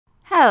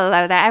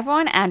Hello there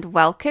everyone, and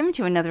welcome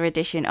to another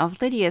edition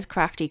of Lydia's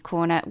Crafty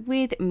Corner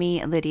with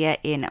me, Lydia,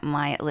 in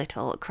my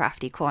little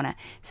crafty corner.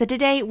 So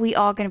today we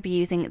are going to be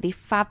using the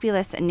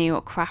fabulous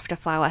new Crafter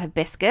Flower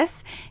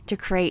Hibiscus to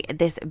create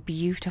this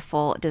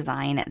beautiful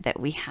design that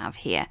we have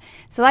here.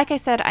 So like I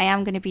said, I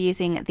am going to be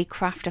using the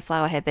Crafter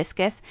Flower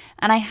Hibiscus,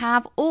 and I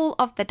have all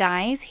of the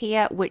dies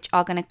here which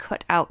are going to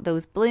cut out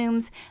those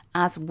blooms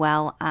as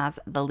well as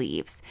the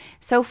leaves.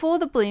 So for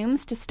the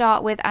blooms, to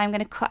start with, I'm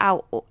going to cut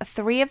out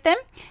 3 of them.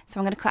 So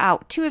I'm going to cut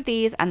out 2 of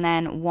these and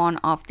then 1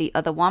 of the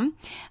other one.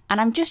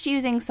 And I'm just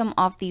using some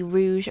of the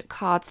Rouge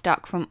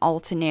cardstock from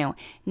Altenew.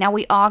 Now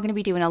we are going to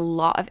be doing a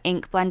lot of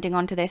ink blending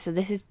onto this, so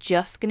this is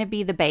just going to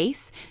be the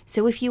base.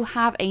 So if you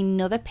have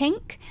another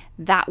pink,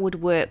 that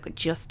would work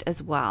just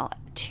as well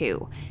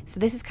too. So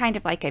this is kind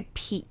of like a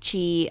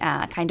peachy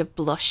kind of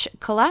blush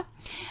color.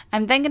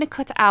 I'm then going to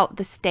cut out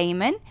the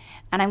stamen,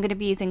 and I'm going to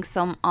be using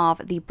some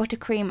of the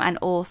buttercream and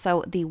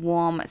also the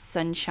warm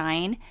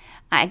sunshine.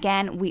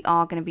 Again, we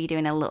are going to be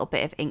doing a little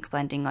bit of ink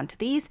blending onto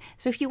these.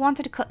 So if you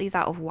wanted to cut these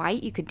out of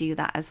white, you could do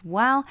that as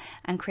well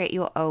and create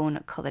your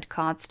own colored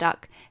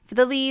cardstock. For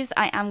the leaves,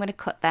 I am going to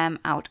cut them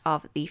out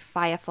of the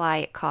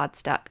Firefly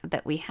cardstock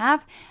that we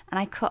have. And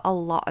I cut a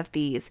lot of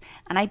these.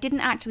 And I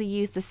didn't actually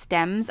use the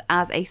stems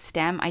as a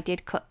stem. I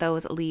did cut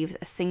those leaves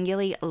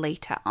singularly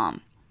later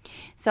on.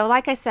 So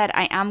like I said,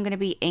 I am going to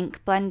be ink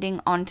blending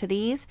onto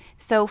these.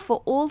 So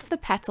for all of the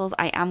petals,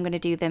 I am going to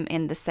do them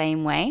in the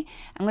same way.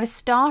 I'm going to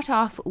start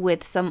off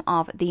with some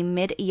of the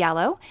mid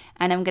yellow,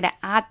 and I'm going to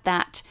add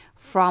that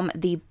from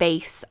the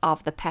base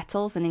of the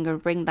petals, and I'm going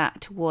to bring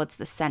that towards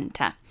the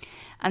center.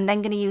 I'm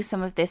then going to use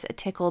some of this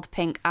tickled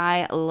pink.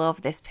 I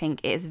love this pink.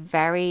 It is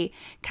very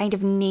kind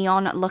of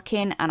neon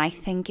looking, and I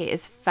think it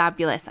is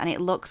fabulous, and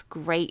it looks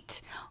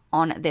great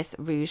on this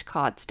Rouge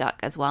cardstock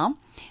as well.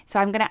 So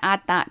I'm going to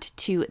add that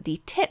to the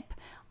tip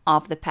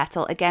of the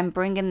petal, again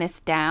bringing this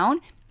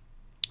down,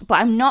 but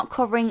I'm not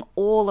covering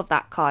all of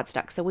that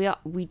cardstock. So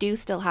we do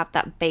still have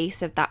that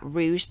base of that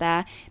rouge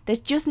there. There's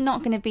just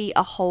not going to be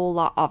a whole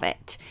lot of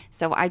it.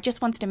 So I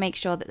just wanted to make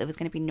sure that there was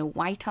going to be no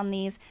white on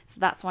these. So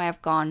that's why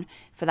I've gone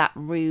for that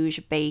rouge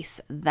base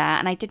there.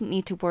 And I didn't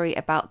need to worry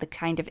about the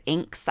kind of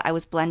inks that I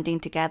was blending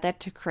together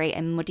to create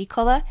a muddy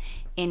color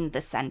in the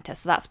center.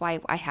 So that's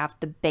why I have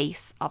the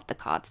base of the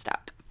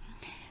cardstock.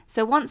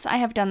 So once I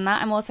have done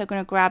that, I'm also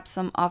going to grab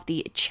some of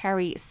the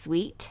Cherry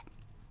Sweet.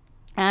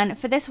 And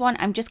for this one,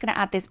 I'm just going to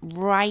add this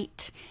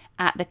right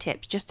at the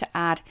tips, just to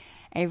add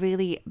a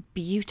really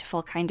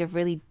beautiful kind of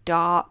really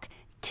dark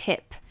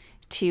tip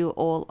to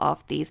all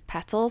of these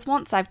petals.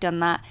 Once I've done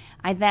that,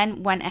 I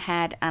then went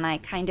ahead and I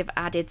kind of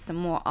added some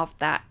more of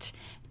that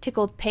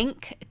tickled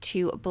pink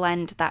to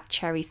blend that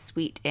Cherry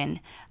Sweet in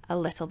a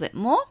little bit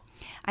more.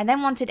 I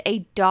then wanted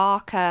a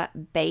darker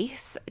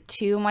base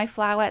to my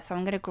flower, so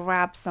I'm going to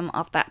grab some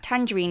of that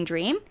Tangerine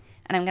Dream,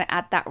 and I'm going to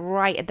add that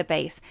right at the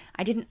base.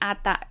 I didn't add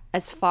that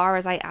as far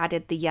as I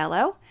added the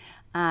yellow.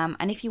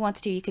 And if you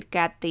wanted to, you could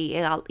get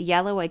the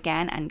yellow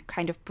again and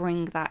kind of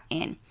bring that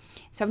in.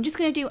 So I'm just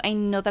going to do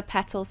another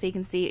petal so you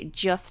can see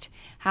just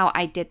how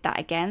I did that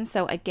again.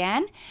 So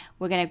again,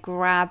 we're going to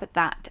grab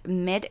that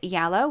mid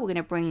yellow. We're going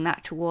to bring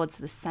that towards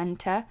the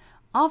center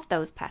of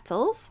those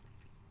petals.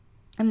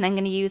 I'm then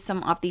going to use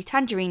some of the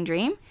Tangerine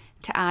Dream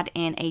to add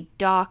in a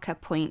darker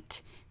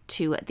point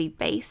to the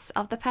base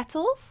of the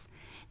petals.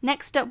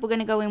 Next up, we're going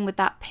to go in with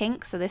that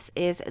pink. So this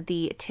is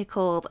the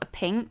tickled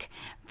pink,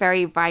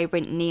 very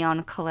vibrant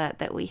neon color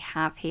that we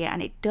have here,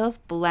 and it does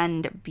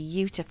blend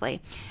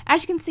beautifully.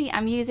 As you can see,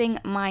 I'm using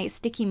my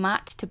sticky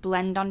mat to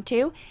blend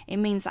onto. It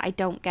means that I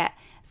don't get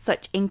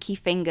such inky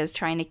fingers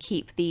trying to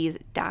keep these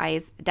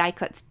die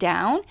cuts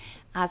down,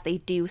 as they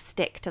do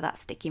stick to that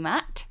sticky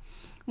mat.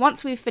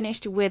 Once we've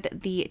finished with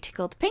the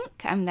tickled pink,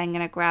 I'm then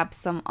going to grab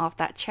some of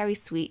that Cherry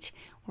Sweet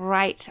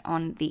right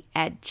on the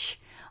edge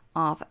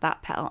of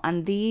that petal,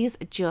 and these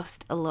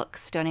just look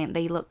stunning.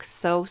 They look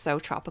so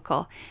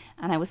tropical,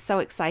 and I was so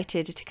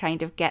excited to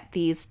kind of get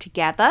these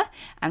together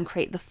and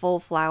create the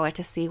full flower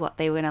to see what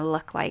they were going to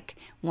look like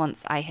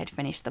once I had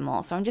finished them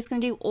all. So I'm just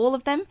going to do all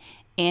of them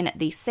in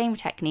the same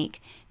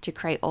technique to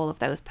create all of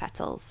those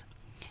petals.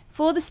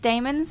 For the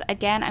stamens,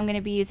 again, I'm going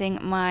to be using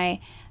my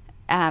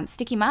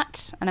sticky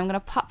mat, and I'm going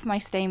to pop my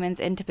stamens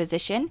into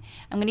position.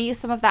 I'm going to use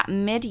some of that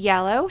mid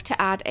yellow to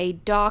add a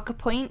darker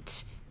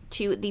point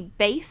to the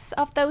base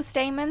of those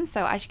stamens.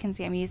 So as you can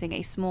see, I'm using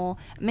a small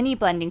mini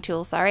blending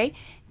tool,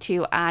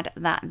 to add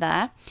that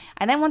there.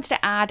 I then wanted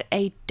to add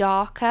a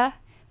darker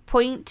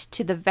point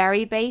to the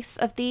very base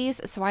of these.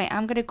 So I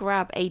am going to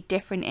grab a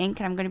different ink,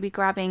 and I'm going to be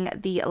grabbing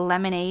the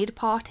Lemonade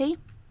Party.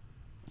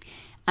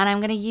 And I'm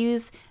going to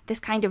use this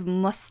kind of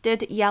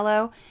mustard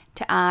yellow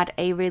to add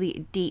a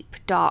really deep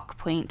dark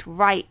point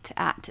right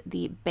at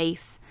the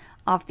base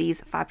of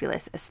these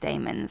fabulous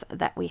stamens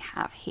that we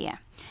have here.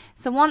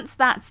 So once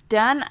that's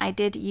done, I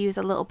did use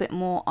a little bit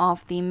more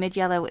of the mid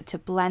yellow to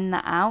blend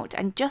that out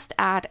and just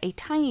add a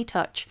tiny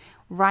touch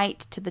right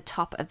to the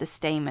top of the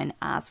stamen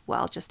as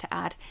well, just to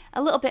add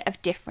a little bit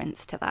of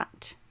difference to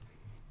that.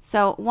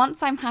 So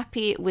once I'm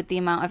happy with the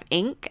amount of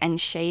ink and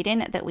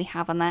shading that we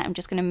have on there, I'm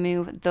just going to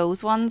move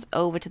those ones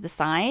over to the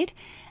side.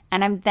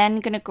 And I'm then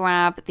going to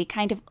grab the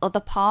kind of other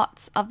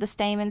parts of the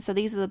stamen. So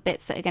these are the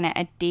bits that are going to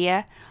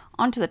adhere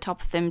onto the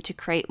top of them to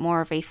create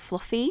more of a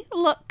fluffy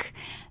look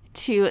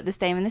to the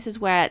stamen. This is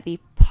where the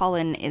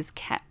pollen is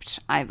kept,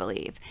 I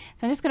believe.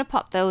 So I'm just going to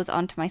pop those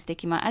onto my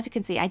sticky mat. As you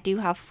can see, I do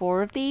have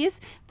 4 of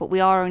these, but we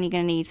are only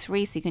going to need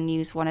 3, so you can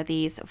use one of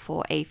these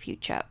for a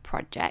future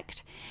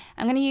project.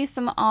 I'm going to use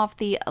some of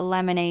the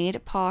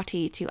Lemonade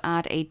Party to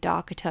add a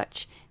darker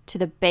touch to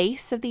the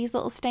base of these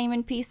little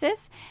stamen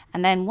pieces.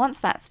 And then once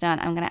that's done,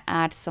 I'm going to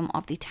add some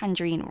of the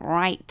Tangerine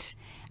right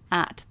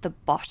at the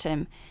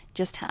bottom,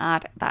 just to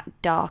add that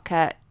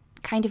darker,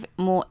 kind of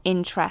more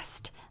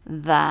interest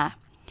there.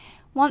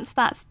 Once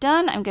that's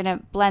done, I'm going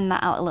to blend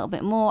that out a little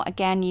bit more,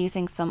 again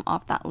using some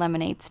of that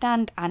lemonade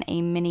stand and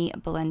a mini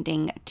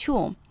blending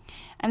tool.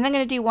 I'm then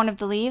going to do one of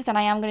the leaves, and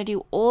I am going to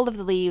do all of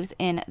the leaves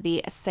in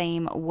the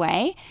same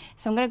way.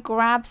 So I'm going to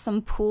grab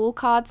some pool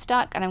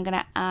cardstock and I'm going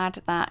to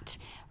add that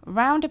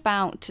round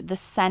about the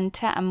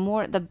center and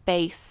more at the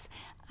base.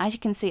 As you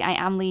can see, I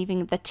am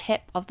leaving the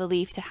tip of the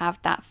leaf to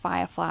have that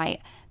firefly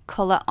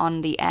color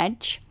on the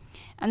edge.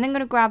 I'm then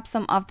going to grab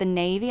some of the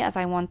navy, as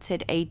I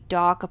wanted a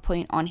darker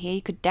point on here.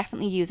 You could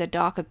definitely use a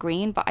darker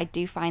green, but I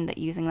do find that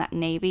using that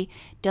navy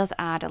does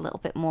add a little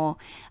bit more,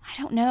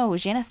 I don't know,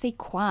 je ne sais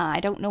quoi. I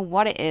don't know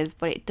what it is,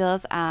 but it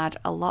does add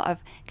a lot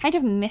of kind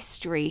of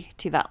mystery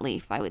to that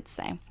leaf, I would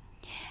say.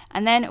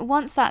 And then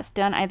once that's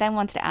done, I then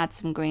wanted to add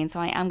some green, so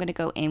I am going to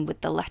go in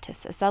with the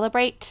Lettuce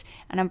Celebrate,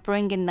 and I'm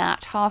bringing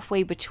that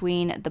halfway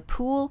between the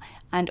pool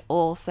and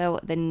also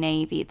the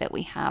navy that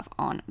we have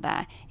on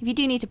there. If you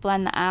do need to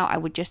blend that out, I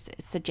would just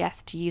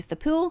suggest to use the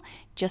pool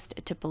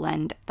just to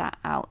blend that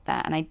out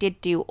there. And I did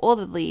do all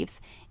the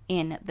leaves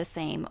in the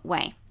same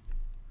way.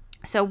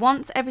 So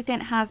once everything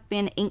has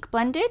been ink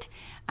blended,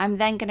 I'm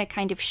then going to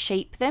kind of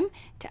shape them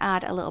to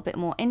add a little bit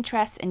more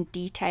interest and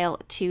detail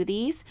to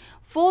these.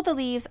 For the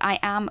leaves, I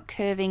am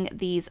curving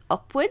these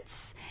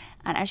upwards,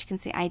 and as you can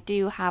see, I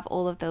do have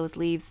all of those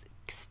leaves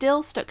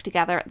still stuck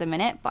together at the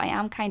minute, but I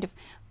am kind of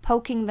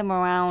poking them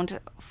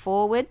around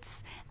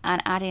forwards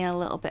and adding a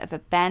little bit of a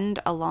bend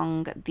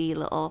along the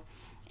little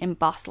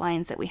embossed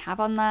lines that we have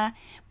on there.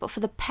 But for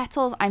the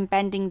petals, I'm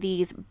bending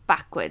these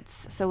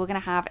backwards, so we're going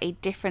to have a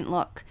different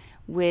look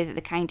with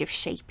the kind of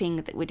shaping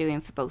that we're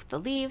doing for both the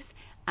leaves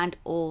and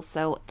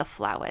also the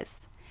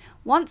flowers.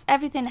 Once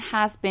everything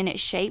has been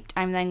shaped,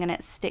 I'm then going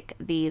to stick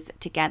these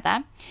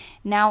together.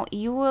 Now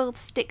you will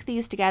stick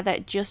these together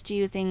just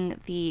using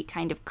the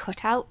kind of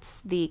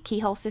cutouts, the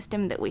keyhole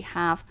system that we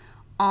have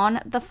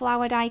on the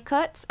flower die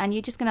cuts, and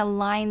you're just going to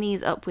line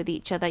these up with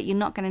each other. You're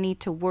not going to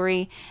need to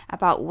worry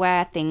about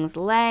where things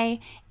lay.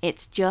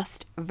 It's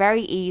just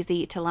very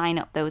easy to line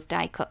up those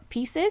die cut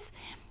pieces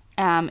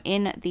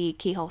in the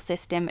keyhole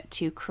system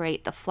to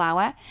create the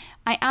flower.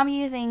 I am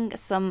using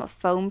some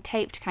foam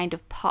tape to kind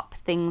of pop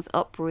things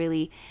up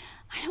really,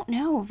 I don't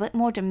know, a bit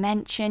more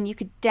dimension. You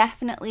could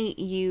definitely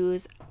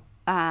use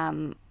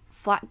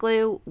flat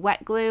glue,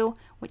 wet glue,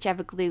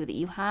 whichever glue that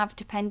you have,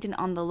 depending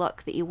on the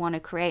look that you want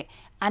to create,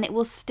 and it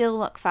will still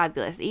look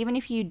fabulous. Even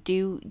if you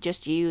do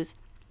just use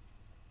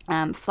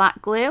flat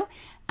glue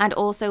and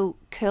also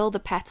curl the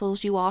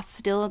petals, you are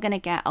still going to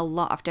get a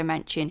lot of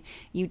dimension.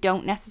 You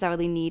don't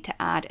necessarily need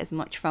to add as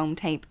much foam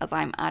tape as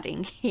I'm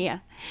adding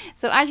here.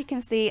 So as you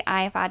can see,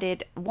 I've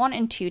added 1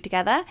 and 2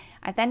 together.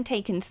 I've then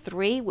taken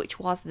 3, which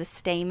was the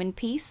stamen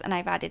piece, and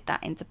I've added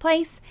that into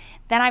place.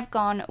 Then I've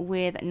gone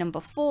with number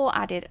 4,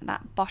 added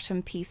that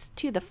bottom piece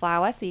to the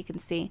flower, so you can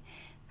see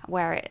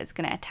where it is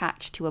going to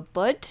attach to a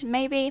bud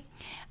maybe,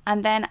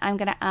 and then I'm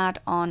going to add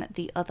on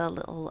the other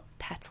little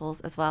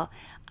petals as well.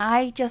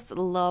 I just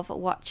love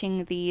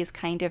watching these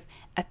kind of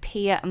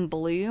appear and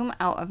bloom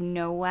out of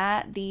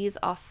nowhere. These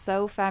are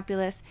so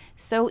fabulous,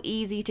 so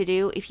easy to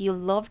do. If you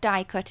love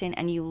die cutting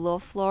and you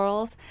love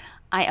florals,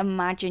 I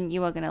imagine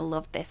you are going to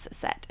love this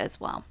set as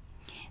well.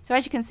 So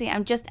as you can see,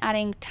 I'm just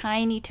adding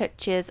tiny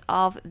touches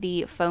of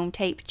the foam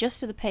tape just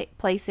to the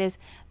places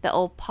that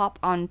will pop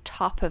on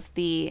top of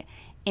the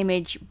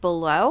image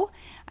below.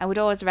 I would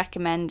always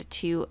recommend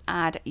to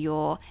add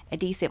your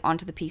adhesive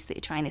onto the piece that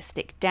you're trying to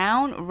stick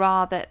down,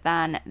 rather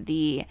than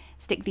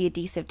stick the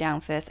adhesive down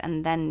first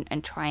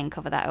and try and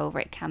cover that over.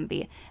 It can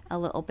be a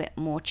little bit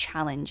more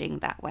challenging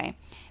that way.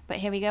 But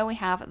here we go, we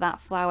have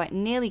that flower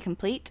nearly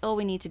complete. All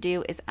we need to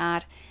do is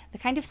add the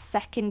kind of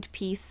second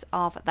piece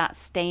of that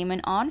stamen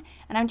on,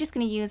 and I'm just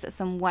going to use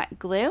some wet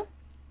glue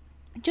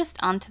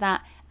just onto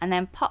that and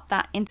then pop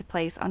that into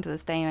place onto the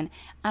stamen.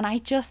 And I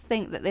just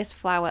think that this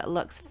flower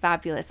looks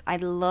fabulous. I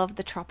love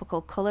the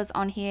tropical colors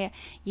on here.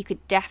 You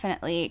could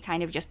definitely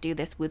kind of just do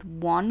this with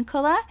one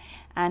color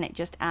and it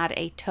just add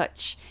a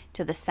touch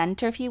to the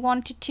center if you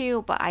wanted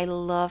to, but I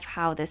love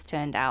how this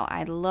turned out.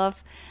 I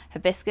love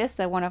hibiscus,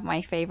 they're one of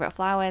my favorite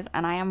flowers,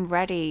 and I am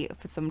ready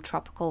for some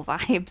tropical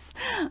vibes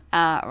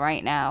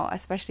right now,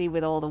 especially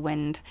with all the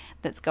wind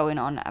that's going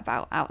on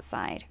about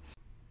outside.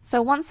 So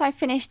once I've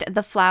finished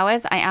the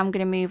flowers, I am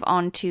going to move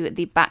on to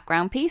the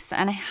background piece,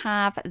 and I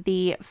have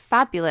the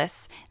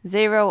fabulous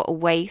Zero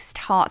Waste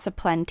Hearts of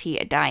Plenty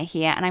die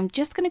here, and I'm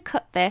just going to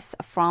cut this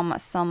from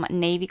some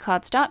navy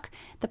cardstock.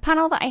 The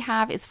panel that I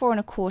have is 4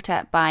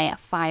 1/4 by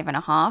 5 1/2,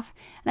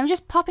 and I'm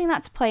just popping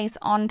that to place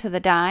onto the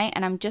die,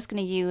 and I'm just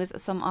going to use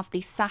some of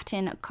the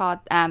satin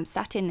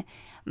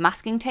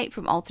masking tape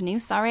from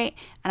Altenew,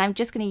 and I'm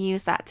just going to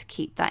use that to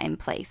keep that in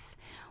place.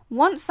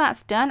 Once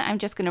that's done, I'm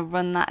just going to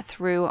run that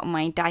through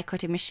my die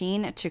cutting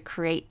machine to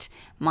create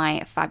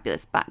my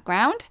fabulous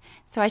background.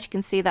 So as you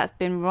can see, that's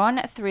been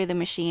run through the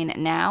machine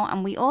now,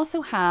 and we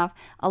also have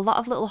a lot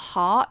of little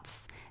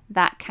hearts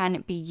that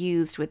can be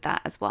used with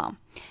that as well.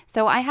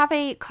 So I have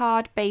a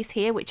card base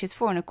here, which is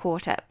 4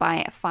 1/4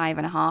 by 5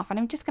 1/2, and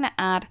I'm just going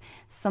to add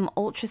some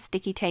ultra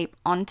sticky tape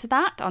onto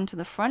that, onto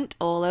the front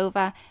all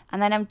over,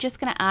 and then I'm just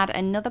going to add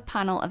another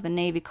panel of the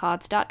navy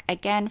cardstock,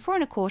 again 4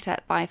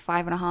 1/4 by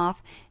 5 1/2,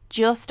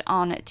 just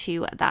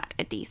onto that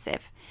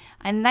adhesive.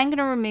 I'm then going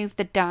to remove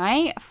the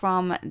die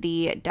from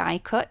the die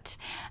cut,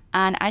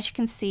 and as you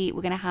can see,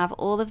 we're going to have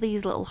all of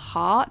these little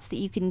hearts that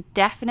you can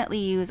definitely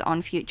use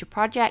on future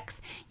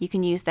projects. You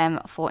can use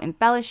them for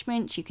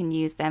embellishment, you can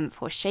use them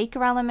for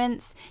shaker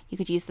elements, you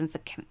could use them for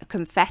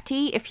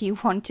confetti if you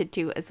wanted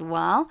to as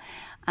well.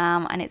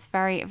 And it's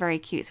very, very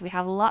cute. So we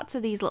have lots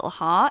of these little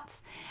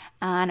hearts,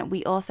 and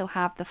we also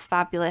have the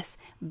fabulous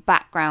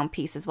background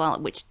piece as well,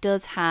 which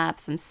does have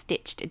some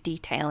stitched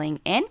detailing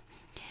in.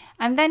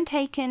 I'm then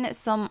taking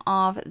some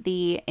of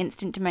the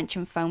Instant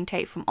Dimension foam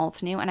tape from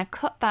Altenew, and I've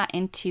cut that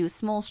into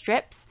small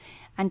strips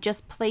and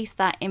just placed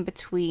that in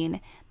between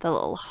the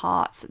little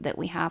hearts that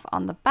we have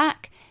on the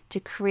back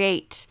to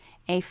create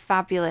a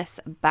fabulous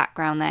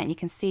background there. And you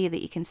can see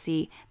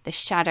the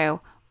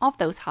shadow of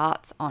those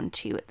hearts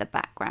onto the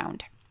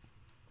background.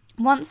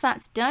 Once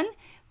that's done,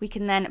 we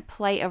can then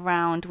play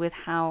around with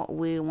how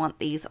we want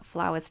these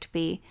flowers to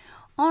be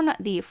on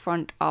the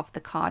front of the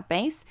card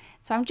base.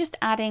 So I'm just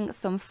adding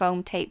some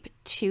foam tape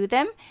to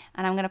them,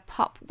 and I'm going to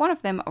pop one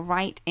of them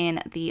right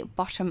in the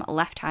bottom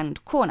left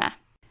hand corner.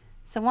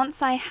 So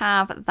once I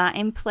have that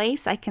in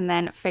place, I can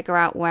then figure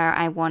out where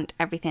I want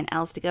everything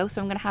else to go.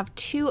 So I'm going to have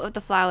 2 of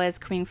the flowers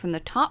coming from the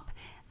top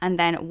and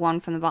then 1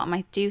 from the bottom.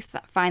 I do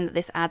find that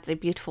this adds a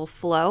beautiful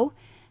flow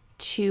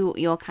to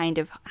your kind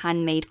of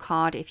handmade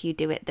card if you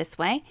do it this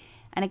way.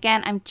 And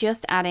again, I'm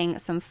just adding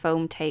some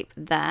foam tape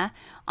there.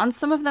 On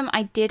some of them,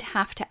 I did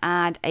have to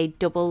add a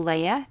double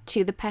layer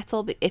to the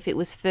petal if it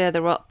was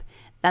further up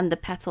than the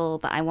petal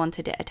that I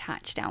wanted it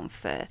attached down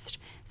first.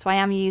 So I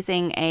am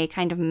using a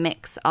kind of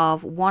mix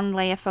of 1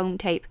 layer foam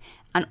tape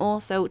and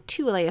also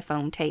 2 layer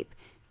foam tape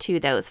to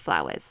those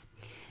flowers.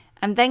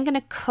 I'm then going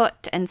to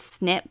cut and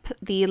snip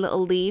the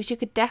little leaves. You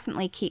could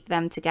definitely keep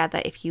them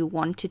together if you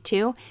wanted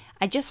to.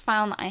 I just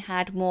found that I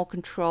had more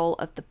control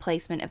of the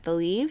placement of the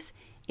leaves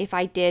if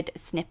I did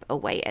snip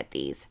away at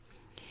these.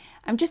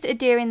 I'm just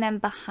adhering them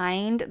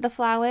behind the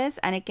flowers,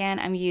 and again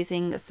I'm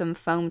using some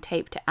foam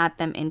tape to add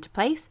them into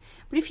place.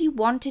 But if you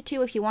wanted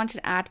to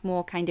add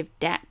more kind of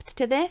depth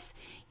to this,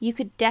 you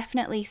could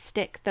definitely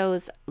stick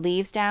those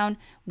leaves down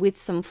with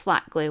some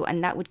flat glue,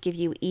 and that would give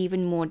you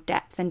even more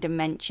depth and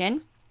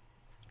dimension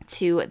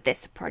to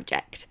this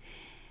project.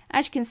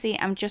 As you can see,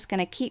 I'm just going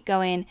to keep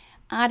going,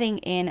 adding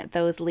in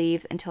those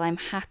leaves until I'm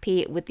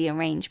happy with the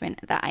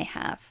arrangement that I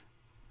have.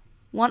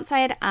 Once I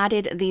had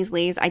added these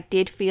leaves, I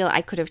did feel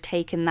I could have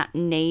taken that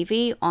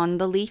navy on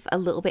the leaf a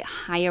little bit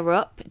higher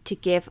up to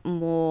give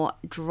more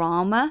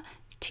drama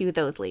to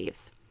those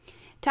leaves.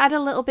 To add a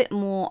little bit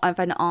more of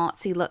an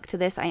artsy look to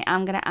this, I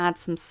am going to add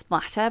some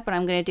splatter, but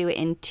I'm going to do it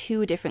in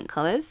 2 different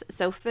colours.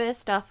 So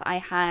first off, I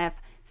have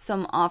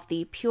some of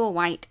the pure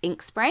white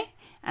ink spray,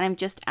 and I'm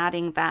just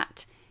adding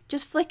that,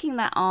 just flicking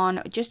that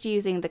on, just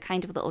using the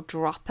kind of little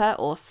dropper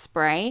or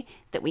spray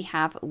that we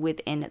have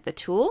within the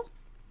tool.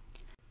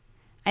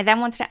 I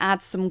then wanted to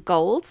add some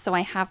gold, so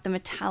I have the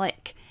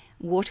metallic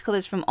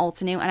watercolors from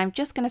Altenew, and I'm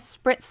just going to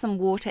spritz some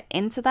water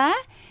into there.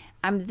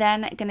 I'm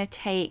then going to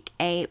take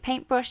a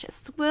paintbrush,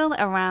 swirl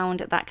around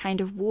that kind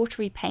of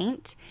watery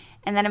paint,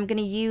 and then I'm going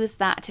to use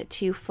that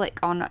to flick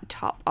on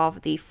top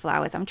of the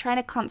flowers. I'm trying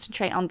to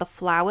concentrate on the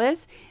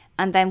flowers,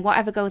 and then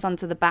whatever goes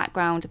onto the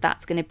background,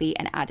 that's going to be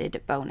an added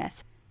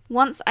bonus.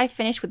 Once I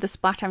finish with the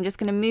splatter, I'm just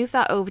going to move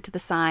that over to the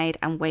side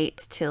and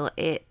wait till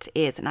it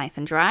is nice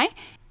and dry.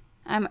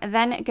 I'm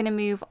then going to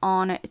move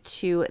on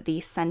to the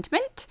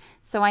sentiment.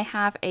 So I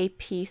have a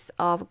piece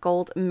of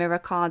gold mirror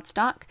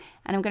cardstock,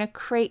 and I'm going to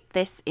create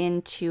this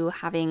into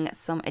having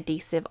some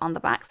adhesive on the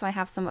back. So I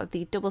have some of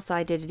the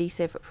double-sided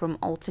adhesive from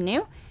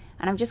Altenew,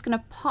 and I'm just going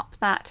to pop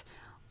that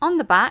on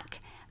the back,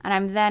 and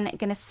I'm then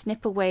going to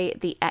snip away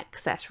the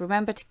excess.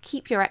 Remember to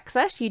keep your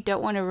excess. You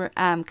don't want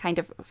to kind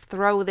of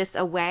throw this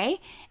away.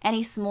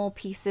 Any small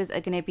pieces are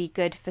going to be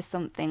good for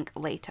something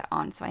later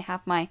on. So I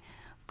have my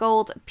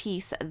gold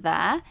piece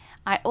there.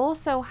 I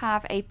also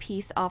have a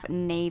piece of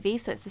navy,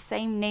 so it's the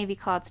same navy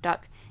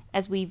cardstock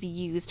as we've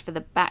used for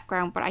the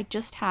background, but I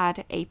just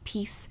had a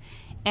piece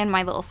in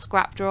my little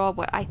scrap drawer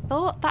what I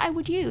thought that I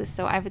would use.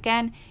 So I've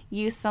again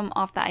used some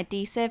of that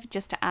adhesive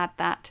just to add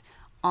that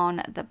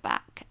on the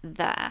back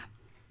there.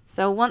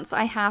 So once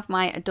I have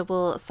my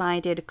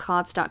double-sided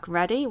cardstock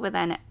ready, we're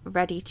then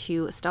ready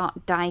to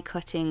start die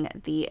cutting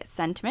the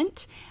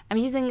sentiment. I'm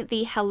using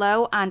the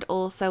hello and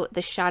also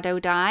the shadow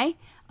die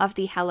of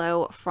the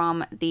hello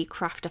from the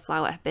Crafter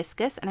Flower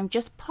Hibiscus, and I'm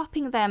just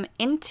popping them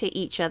into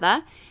each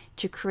other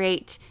to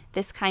create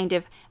this kind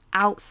of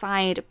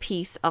outside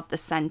piece of the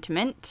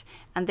sentiment.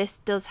 And this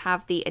does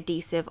have the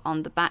adhesive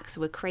on the back,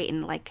 so we're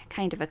creating like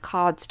kind of a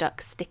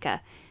cardstock sticker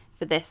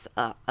for this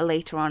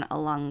later on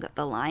along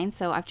the line.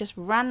 So I've just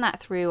ran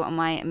that through on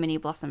my mini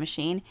blossom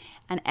machine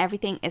and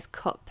everything is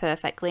cut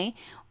perfectly.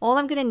 All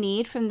I'm going to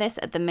need from this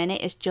at the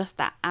minute is just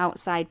that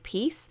outside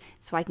piece,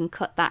 so I can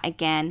cut that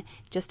again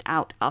just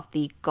out of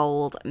the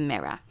gold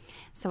mirror.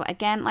 So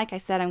again, like I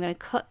said, I'm going to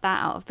cut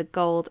that out of the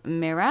gold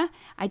mirror.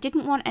 I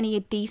didn't want any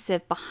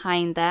adhesive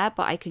behind there,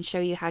 but I can show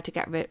you how to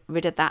get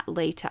rid of that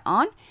later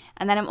on.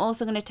 And then I'm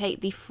also going to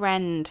take the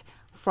friend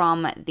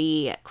from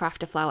the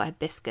Crafter Flower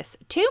Hibiscus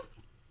too,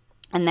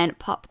 and then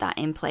pop that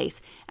in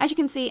place. As you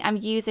can see, I'm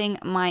using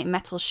my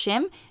metal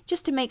shim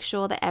just to make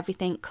sure that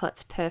everything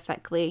cuts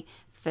perfectly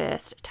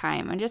first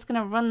time. I'm just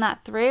going to run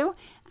that through,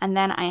 and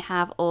then I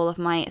have all of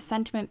my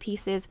sentiment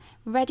pieces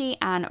ready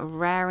and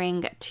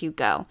raring to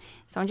go.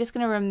 So I'm just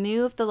going to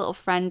remove the little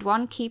friend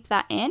one, keep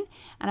that in,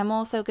 and I'm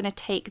also going to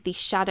take the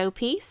shadow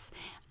piece,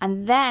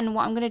 and then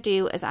what I'm going to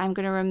do is I'm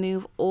going to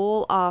remove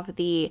all of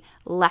the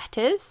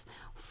letters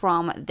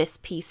from this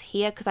piece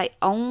here, because I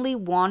only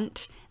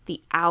want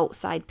the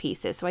outside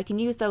pieces, so I can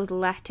use those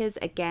letters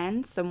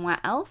again somewhere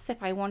else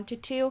if I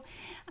wanted to.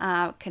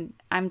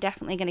 I'm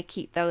definitely going to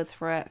keep those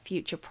for a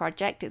future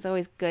project. It's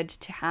always good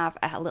to have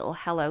a little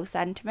hello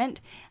sentiment,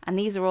 and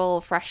these are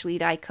all freshly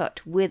die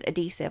cut with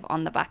adhesive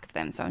on the back of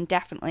them, so I'm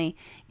definitely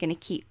going to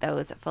keep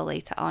those for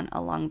later on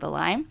along the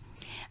line.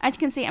 As you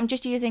can see, I'm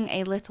just using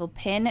a little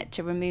pin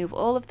to remove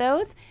all of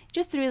those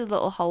just through the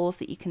little holes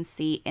that you can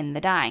see in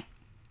the die.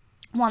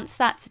 Once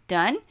that's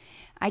done,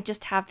 I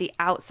just have the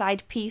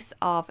outside piece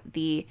of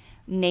the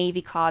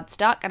navy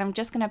cardstock, and I'm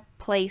just going to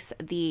place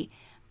the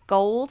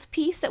gold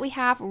piece that we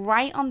have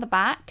right on the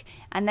back,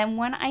 and then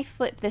when I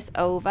flip this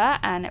over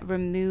and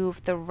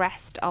remove the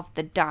rest of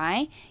the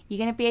die, you're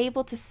going to be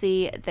able to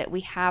see that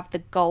we have the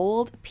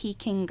gold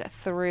peeking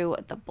through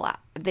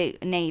the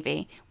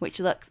navy, which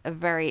looks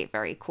very,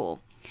 very cool.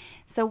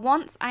 So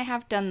once I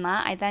have done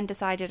that, I then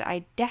decided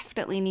I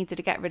definitely needed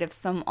to get rid of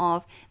some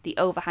of the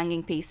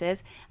overhanging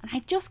pieces, and I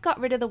just got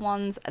rid of the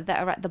ones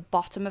that are at the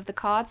bottom of the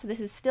card. So this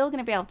is still going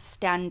to be able to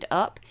stand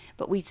up,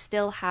 but we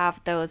still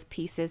have those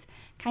pieces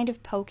kind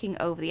of poking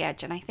over the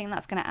edge, and I think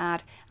that's going to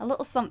add a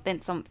little something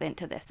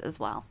to this as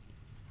well.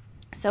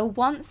 So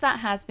once that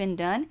has been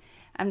done,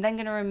 I'm then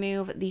going to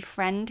remove the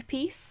friend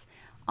piece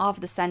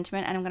of the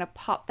sentiment, and I'm going to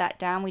pop that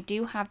down. We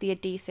do have the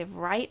adhesive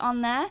right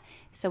on there,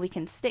 so we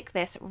can stick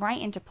this right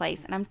into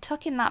place, and I'm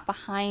tucking that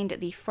behind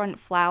the front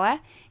flower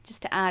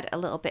just to add a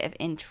little bit of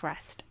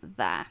interest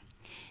there.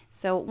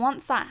 So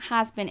once that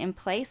has been in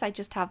place, I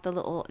just have the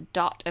little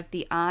dot of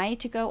the eye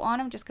to go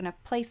on. I'm just going to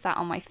place that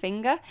on my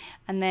finger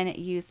and then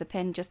use the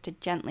pin just to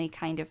gently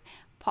kind of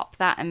pop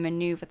that and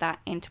maneuver that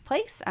into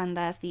place, and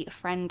there's the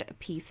friend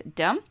piece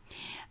done.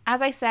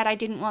 As I said, I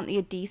didn't want the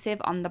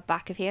adhesive on the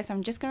back of here, so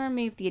I'm just going to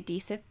remove the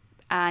adhesive,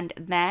 and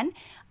then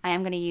I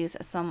am going to use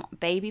some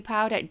baby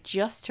powder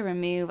just to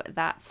remove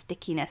that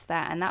stickiness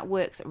there, and that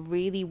works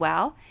really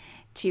well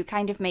to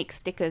kind of make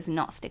stickers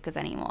not stickers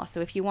anymore.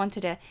 So if you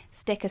wanted to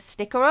stick a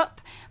sticker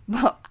up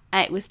but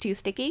it was too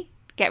sticky,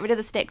 get rid of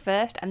the stick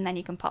first, and then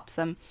you can pop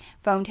some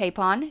foam tape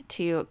on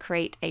to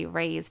create a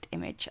raised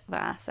image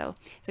there. So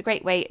it's a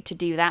great way to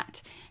do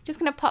that. Just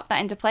going to pop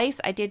that into place.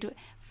 I did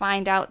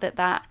find out that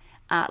that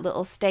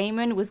little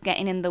stamen was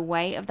getting in the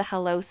way of the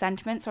hello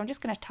sentiment, so I'm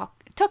just going to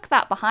tuck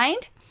that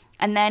behind,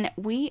 and then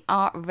we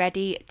are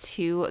ready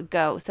to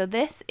go. So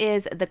this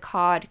is the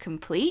card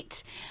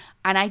complete,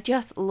 and I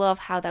just love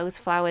how those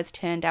flowers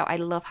turned out. I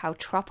love how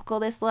tropical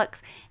this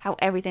looks, how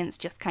everything's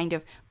just kind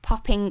of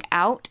popping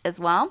out as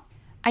well.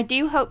 I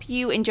do hope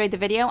you enjoyed the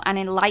video and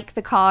like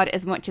the card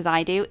as much as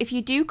I do. If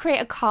you do create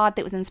a card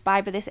that was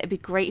inspired by this, it'd be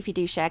great if you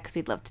do share, because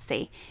we'd love to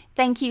see.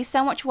 Thank you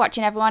so much for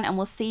watching, everyone, and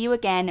we'll see you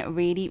again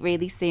really,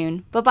 really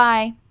soon.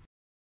 Bye-bye.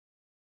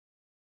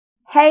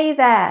 Hey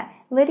there,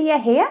 Lydia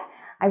here.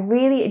 I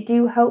really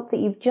do hope that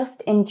you've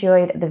just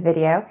enjoyed the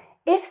video.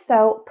 If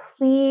so,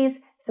 please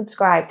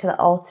subscribe to the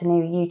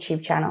Altenew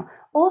YouTube channel.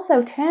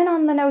 Also, turn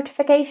on the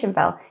notification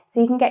bell so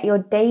you can get your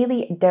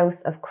daily dose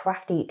of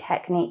crafty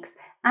techniques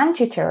and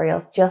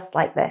tutorials just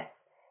like this.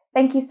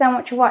 Thank you so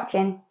much for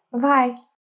watching. Bye-bye.